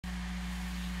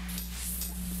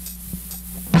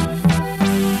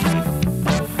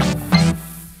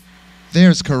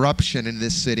There's corruption in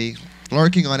this city,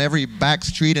 lurking on every back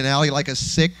street and alley like a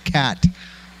sick cat.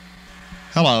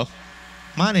 Hello,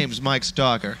 my name's Mike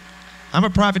Stalker. I'm a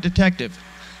private detective,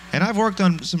 and I've worked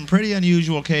on some pretty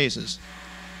unusual cases.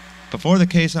 Before the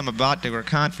case I'm about to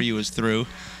recount for you is through,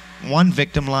 one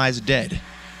victim lies dead,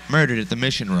 murdered at the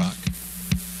Mission Rock.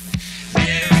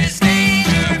 There is danger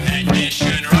at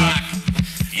Mission Rock.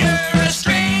 You're a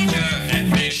stranger at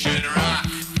Mission Rock.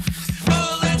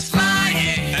 Bullets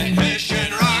flying at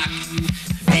Mission Rock.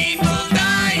 People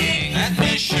dying at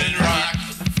Mission Rock.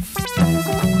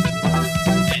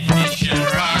 At Mission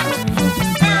Rock.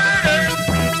 Murder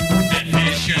at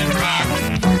Mission Rock.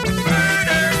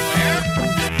 Murder where?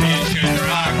 At Mission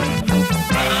Rock.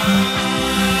 Run,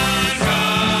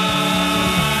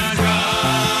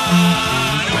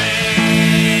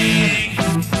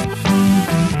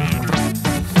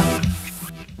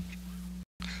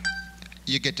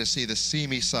 You get to see the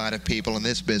seamy side of people in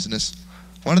this business.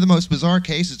 One of the most bizarre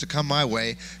cases to come my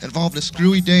way involved a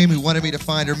screwy dame who wanted me to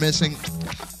find her missing.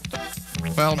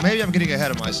 Well, maybe I'm getting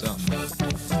ahead of myself.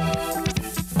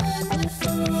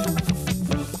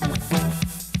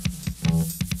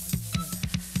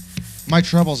 My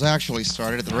troubles actually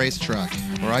started at the racetrack,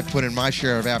 where I put in my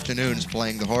share of afternoons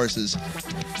playing the horses.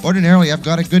 Ordinarily, I've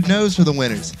got a good nose for the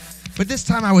winners, but this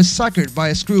time I was suckered by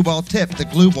a screwball tip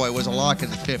that Glue Boy was a lock in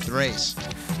the 5th race.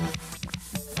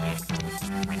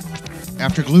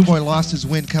 After Glue Boy lost his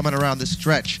win coming around the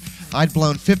stretch, I'd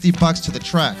blown $50 to the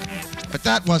track, but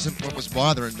that wasn't what was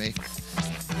bothering me.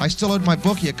 I still owed my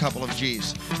bookie a couple of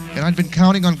G's, and I'd been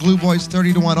counting on Glue Boy's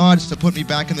 30-to-1 odds to put me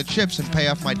back in the chips and pay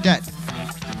off my debt.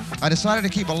 I decided to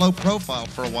keep a low profile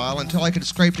for a while until I could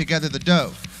scrape together the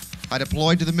dough. I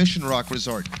deployed to the Mission Rock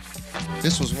Resort.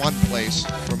 This was one place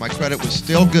where my credit was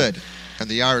still good and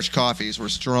the Irish coffees were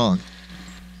strong.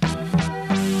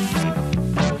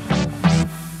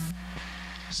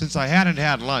 Since I hadn't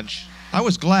had lunch, I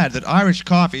was glad that Irish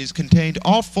coffees contained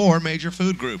all 4 major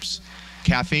food groups: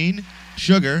 caffeine,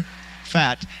 sugar,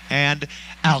 fat, and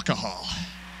alcohol.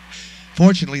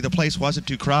 Fortunately, the place wasn't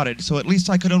too crowded, so at least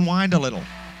I could unwind a little.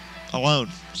 Alone,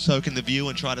 soak in the view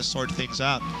and try to sort things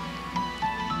out.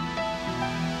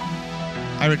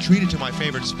 I retreated to my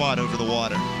favorite spot over the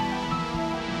water.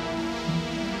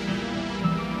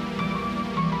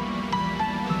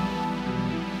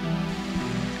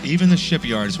 Even the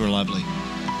shipyards were lovely.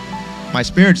 My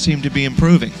spirits seemed to be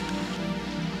improving.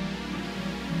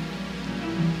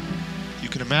 You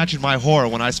can imagine my horror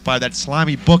when I spied that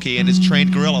slimy bookie and his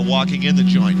trained gorilla walking in the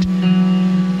joint.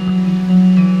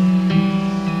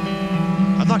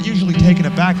 I'm not usually taken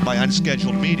aback by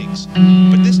unscheduled meetings,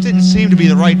 but this didn't seem to be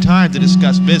the right time to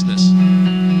discuss business.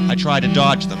 I tried to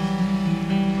dodge them.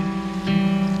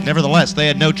 Nevertheless, they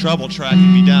had no trouble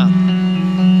tracking me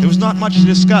down. There was not much to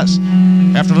discuss.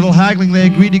 After a little haggling, they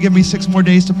agreed to give me 6 more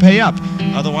days to pay up.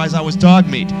 Otherwise, I was dog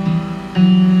meat.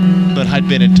 But I'd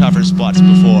been in tougher spots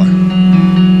before.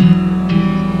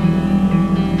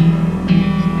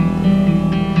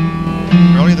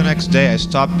 Early the next day, I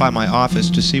stopped by my office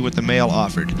to see what the mail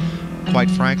offered.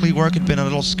 Quite frankly, work had been a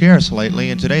little scarce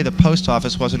lately, and today the post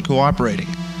office wasn't cooperating.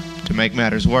 To make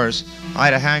matters worse, I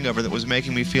had a hangover that was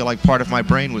making me feel like part of my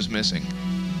brain was missing.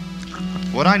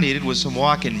 What I needed was some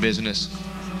walk-in business.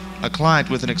 A client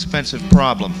with an expensive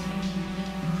problem.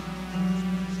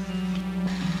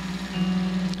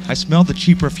 I smelled the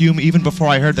cheap perfume even before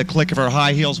I heard the click of her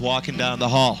high heels walking down the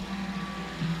hall.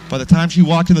 By the time she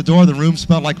walked in the door, the room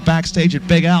smelled like backstage at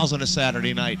Big Al's on a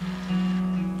Saturday night.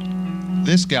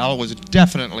 This gal was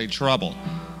definitely trouble,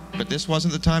 but this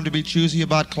wasn't the time to be choosy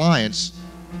about clients.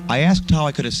 I asked how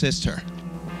I could assist her.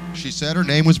 She said her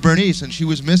name was Bernice and she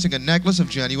was missing a necklace of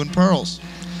genuine pearls.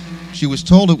 She was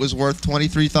told it was worth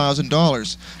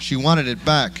 $23,000. She wanted it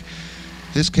back.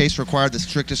 This case required the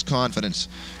strictest confidence.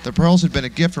 The pearls had been a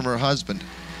gift from her husband,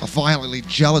 a violently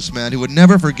jealous man who would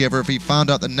never forgive her if he found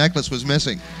out the necklace was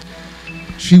missing.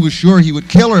 She was sure he would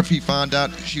kill her if he found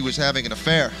out she was having an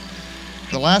affair.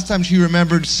 The last time she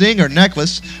remembered seeing her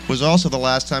necklace was also the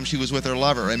last time she was with her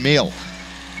lover, Emil.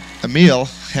 Emil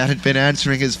hadn't been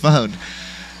answering his phone,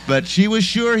 but she was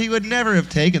sure he would never have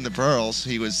taken the pearls.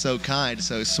 He was so kind,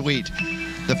 so sweet.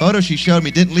 The photo she showed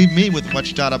me didn't leave me with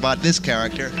much doubt about this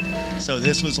character, so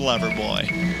this was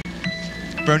Loverboy.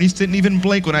 Bernice didn't even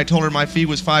blink when I told her my fee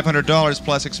was $500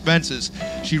 plus expenses.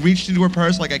 She reached into her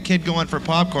purse like a kid going for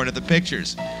popcorn at the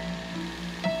pictures.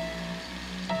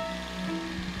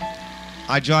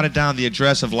 I jotted down the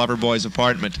address of Loverboy's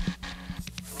apartment.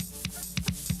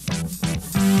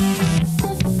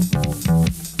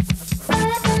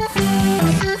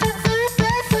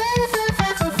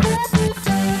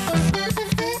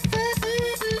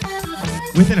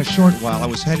 Within a short while, I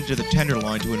was headed to the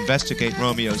Tenderloin to investigate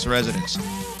Romeo's residence,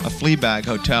 a Fleabag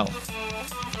hotel.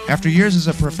 After years as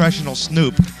a professional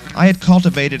snoop, I had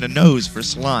cultivated a nose for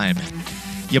slime.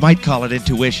 You might call it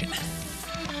intuition.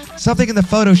 Something in the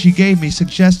photo she gave me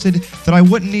suggested that I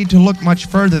wouldn't need to look much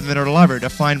further than her lover to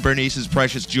find Bernice's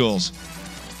precious jewels.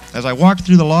 As I walked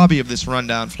through the lobby of this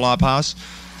rundown flophouse,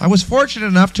 I was fortunate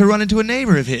enough to run into a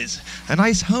neighbor of his, a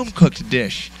nice home-cooked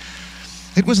dish.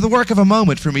 It was the work of a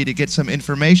moment for me to get some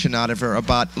information out of her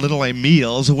about little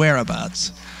Emil's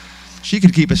whereabouts. She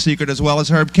could keep a secret as well as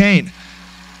Herb Cain.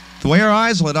 The way her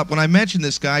eyes lit up when I mentioned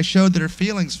this guy showed that her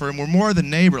feelings for him were more than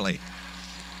neighborly.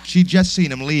 She'd just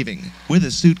seen him leaving, with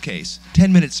his suitcase,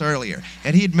 10 minutes earlier,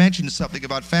 and he had mentioned something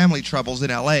about family troubles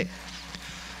in L.A.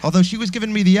 Although she was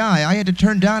giving me the eye, I had to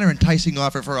turn down her enticing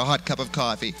offer for a hot cup of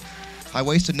coffee. I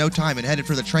wasted no time and headed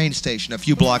for the train station a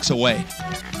few blocks away.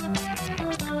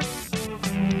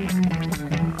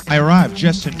 I arrived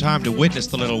just in time to witness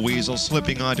the little weasel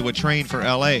slipping onto a train for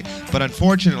L.A., but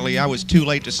unfortunately I was too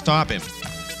late to stop him.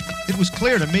 It was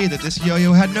clear to me that this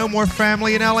yo-yo had no more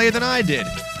family in L.A. than I did.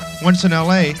 Once in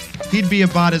L.A., he'd be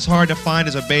about as hard to find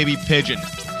as a baby pigeon.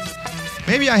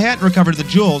 Maybe I hadn't recovered the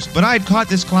jewels, but I had caught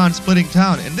this clown splitting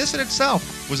town, and this in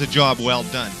itself was a job well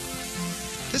done.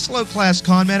 This low-class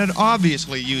conman had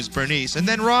obviously used Bernice and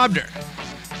then robbed her.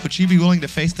 Would she be willing to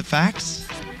face the facts?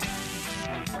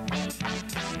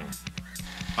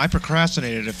 I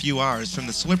procrastinated a few hours from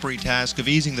the slippery task of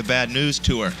easing the bad news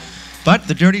to her, but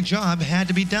the dirty job had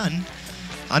to be done.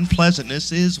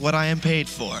 Unpleasantness is what I am paid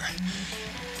for.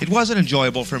 It wasn't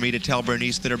enjoyable for me to tell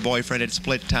Bernice that her boyfriend had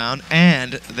split town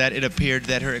and that it appeared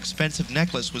that her expensive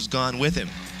necklace was gone with him.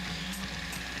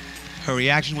 Her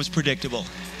reaction was predictable.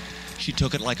 She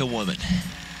took it like a woman.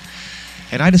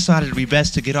 And I decided it would be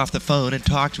best to get off the phone and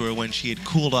talk to her when she had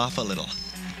cooled off a little.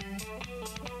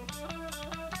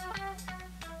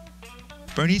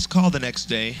 Bernice called the next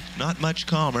day, not much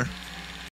calmer.